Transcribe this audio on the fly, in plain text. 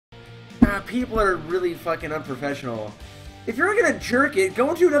People are really fucking unprofessional. If you're not gonna jerk it, go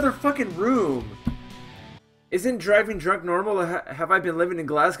into another fucking room. Isn't driving drunk normal? Have I been living in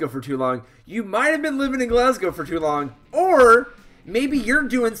Glasgow for too long? You might have been living in Glasgow for too long. Or maybe you're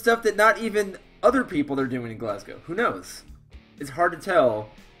doing stuff that not even other people are doing in Glasgow. Who knows? It's hard to tell.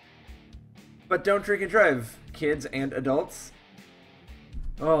 But don't drink and drive, kids and adults.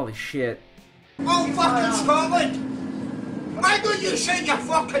 Holy shit. Oh, fucking Scotland! Why don't you say you're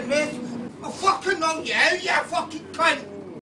fucking mate? I'll fucking knock you out, you fucking cunt!